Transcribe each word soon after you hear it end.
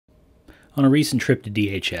On a recent trip to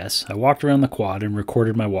DHS, I walked around the quad and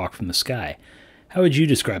recorded my walk from the sky. How would you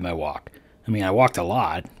describe my walk? I mean, I walked a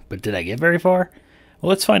lot, but did I get very far? Well,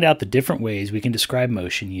 let's find out the different ways we can describe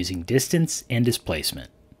motion using distance and displacement.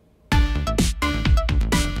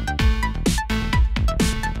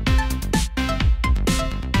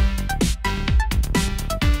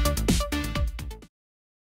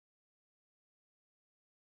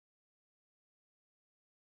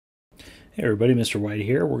 Hey everybody, Mr. White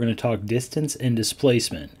here. We're going to talk distance and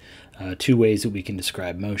displacement, two ways that we can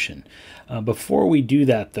describe motion. Before we do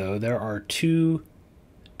that though, there are two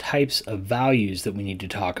types of values that we need to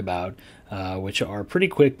talk about, which are pretty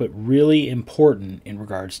quick but really important in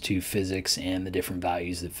regards to physics and the different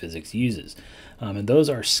values that physics uses. And those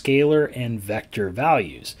are scalar and vector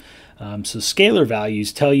values. So scalar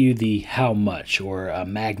values tell you the how much, or a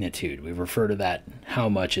magnitude. We refer to that how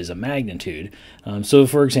much as a magnitude. So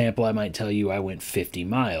for example, I might tell you I went 50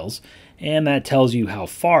 miles, and that tells you how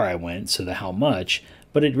far I went, so the how much,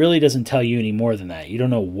 but it really doesn't tell you any more than that. You don't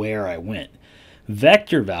know where I went.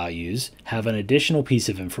 Vector values have an additional piece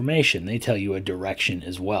of information. They tell you a direction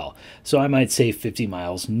as well. So I might say 50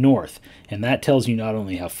 miles north, and that tells you not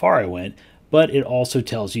only how far I went, but it also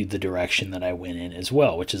tells you the direction that I went in as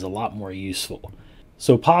well, which is a lot more useful.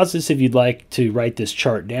 So pause this if you'd like to write this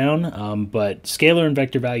chart down, but scalar and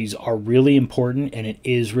vector values are really important, and it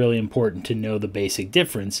is really important to know the basic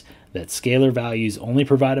difference that scalar values only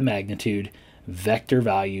provide a magnitude, vector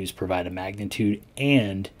values provide a magnitude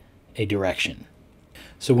and a direction.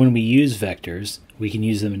 So when we use vectors, we can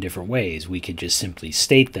use them in different ways. We could just simply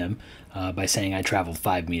state them by saying I traveled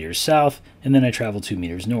 5 meters south and then I traveled 2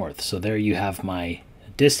 meters north. So there you have my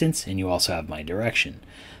distance and you also have my direction.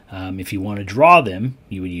 If you want to draw them,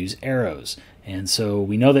 you would use arrows. And so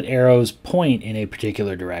we know that arrows point in a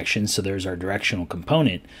particular direction, so there's our directional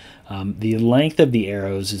component. The length of the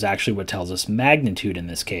arrows is actually what tells us magnitude in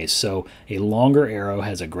this case. So a longer arrow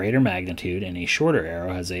has a greater magnitude and a shorter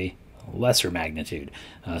arrow has a lesser magnitude.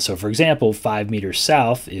 So for example, 5 meters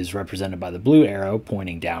south is represented by the blue arrow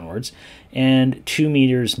pointing downwards, and 2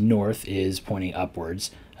 meters north is pointing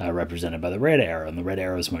upwards, represented by the red arrow, and the red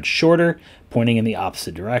arrow is much shorter, pointing in the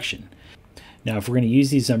opposite direction. Now if we're going to use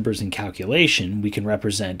these numbers in calculation, we can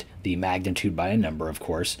represent the magnitude by a number, of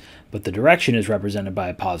course, but the direction is represented by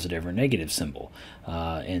a positive or negative symbol.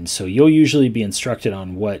 And so you'll usually be instructed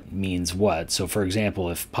on what means what. So for example,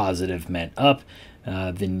 if positive meant up,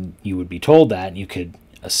 then you would be told that, and you could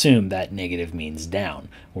assume that negative means down,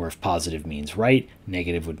 or if positive means right,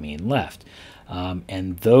 negative would mean left.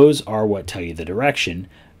 And those are what tell you the direction.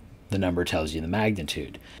 The number tells you the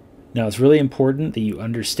magnitude. Now it's really important that you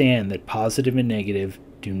understand that positive and negative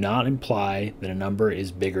do not imply that a number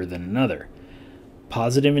is bigger than another.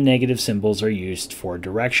 Positive and negative symbols are used for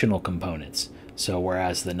directional components. So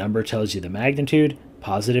whereas the number tells you the magnitude,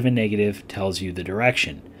 positive and negative tells you the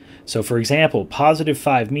direction. So for example, positive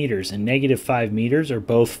 5 meters and negative 5 meters are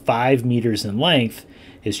both 5 meters in length.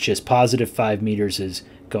 It's just positive 5 meters is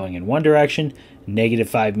going in one direction, negative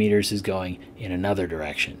 5 meters is going in another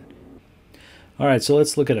direction. Alright, so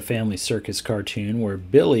let's look at a family circus cartoon where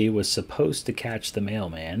Billy was supposed to catch the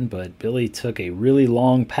mailman, but Billy took a really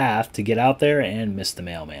long path to get out there and missed the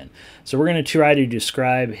mailman. So we're going to try to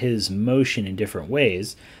describe his motion in different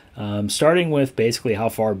ways, starting with basically how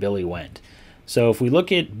far Billy went. So if we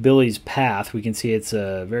look at Billy's path, we can see it's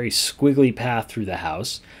a very squiggly path through the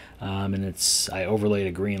house. And I overlaid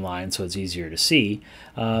a green line so it's easier to see.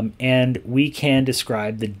 And we can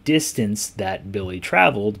describe the distance that Billy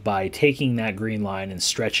traveled by taking that green line and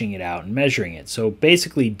stretching it out and measuring it. So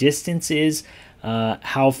basically distance is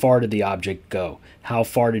how far did the object go? How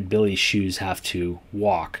far did Billy's shoes have to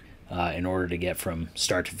walk in order to get from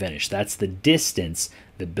start to finish? That's the distance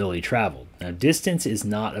that Billy traveled. Now distance is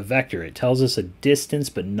not a vector. It tells us a distance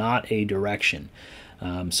but not a direction.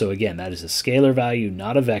 So again, that is a scalar value,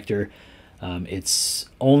 not a vector. It's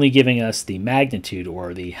only giving us the magnitude,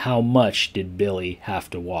 or the how much did Billy have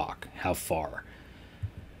to walk, how far.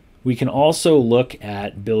 We can also look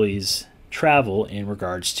at Billy's travel in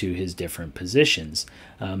regards to his different positions.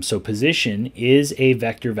 So position is a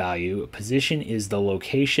vector value. Position is the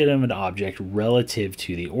location of an object relative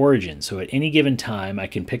to the origin. So at any given time, I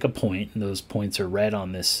can pick a point, and those points are red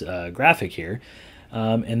on this graphic here.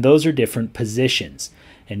 And those are different positions.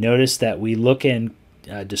 And notice that we look and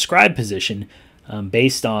describe position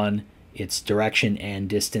based on its direction and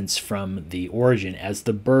distance from the origin as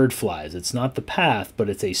the bird flies. It's not the path, but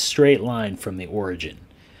it's a straight line from the origin.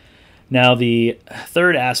 Now the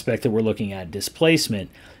third aspect that we're looking at, displacement,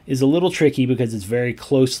 is a little tricky because it's very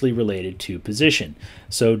closely related to position.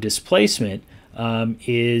 So displacement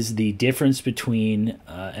is the difference between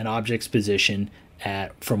an object's position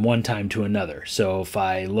from one time to another. So if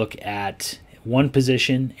I look at one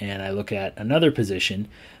position and I look at another position,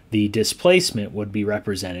 the displacement would be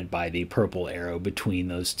represented by the purple arrow between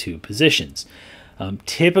those two positions.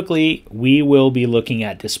 Typically, we will be looking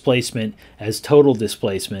at displacement as total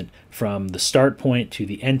displacement from the start point to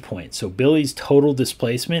the end point. So Billy's total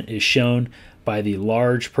displacement is shown by the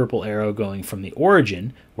large purple arrow going from the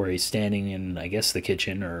origin, where he's standing in, I guess, the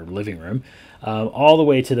kitchen or living room, all the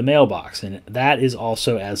way to the mailbox. And that is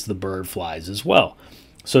also as the bird flies as well.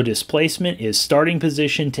 So displacement is starting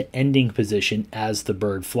position to ending position as the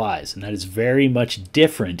bird flies. And that is very much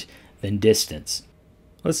different than distance.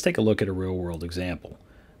 Let's take a look at a real-world example.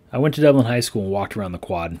 I went to Dublin High School and walked around the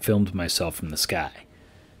quad and filmed myself from the sky.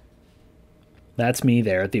 That's me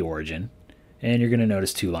there at the origin, and you're going to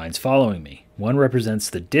notice two lines following me. One represents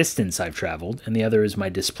the distance I've traveled, and the other is my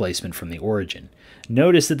displacement from the origin.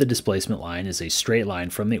 Notice that the displacement line is a straight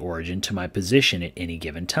line from the origin to my position at any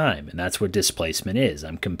given time, and that's what displacement is.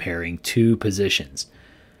 I'm comparing two positions.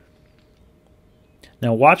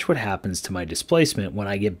 Now watch what happens to my displacement when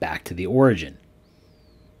I get back to the origin.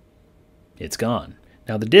 It's gone.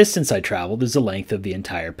 Now the distance I traveled is the length of the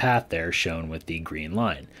entire path there, shown with the green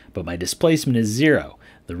line, but my displacement is 0.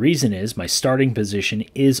 The reason is my starting position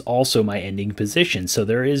is also my ending position, so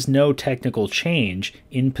there is no technical change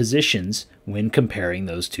in positions when comparing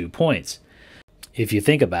those 2 points. If you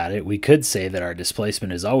think about it, we could say that our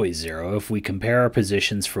displacement is always 0 if we compare our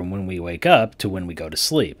positions from when we wake up to when we go to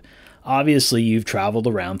sleep. Obviously, you've traveled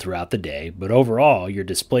around throughout the day, but overall, your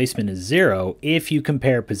displacement is 0 if you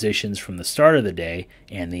compare positions from the start of the day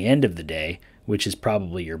and the end of the day, which is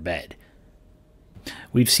probably your bed.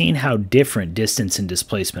 We've seen how different distance and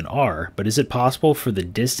displacement are, but is it possible for the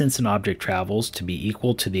distance an object travels to be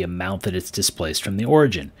equal to the amount that it's displaced from the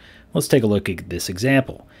origin? Let's take a look at this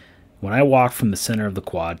example. When I walk from the center of the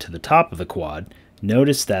quad to the top of the quad,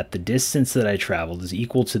 notice that the distance that I traveled is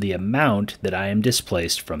equal to the amount that I am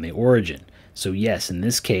displaced from the origin. So yes, in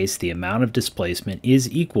this case, the amount of displacement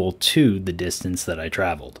is equal to the distance that I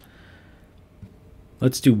traveled.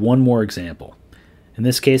 Let's do one more example. In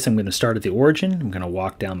this case, I'm going to start at the origin. I'm going to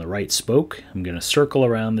walk down the right spoke. I'm going to circle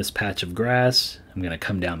around this patch of grass. I'm going to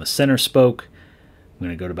come down the center spoke. I'm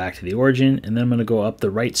going to go back to the origin, and then I'm going to go up the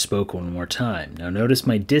right spoke one more time. Now notice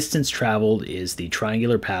my distance traveled is the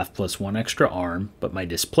triangular path plus one extra arm, but my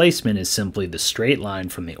displacement is simply the straight line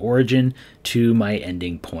from the origin to my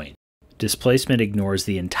ending point. Displacement ignores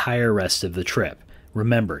the entire rest of the trip.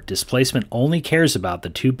 Remember, displacement only cares about the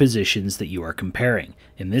 2 positions that you are comparing.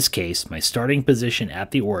 In this case, my starting position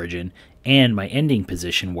at the origin and my ending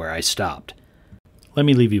position where I stopped. Let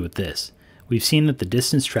me leave you with this. We've seen that the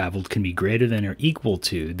distance traveled can be greater than or equal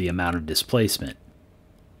to the amount of displacement.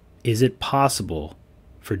 Is it possible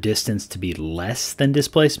for distance to be less than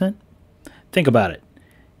displacement? Think about it.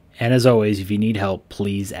 And as always, if you need help,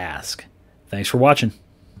 please ask. Thanks for watching.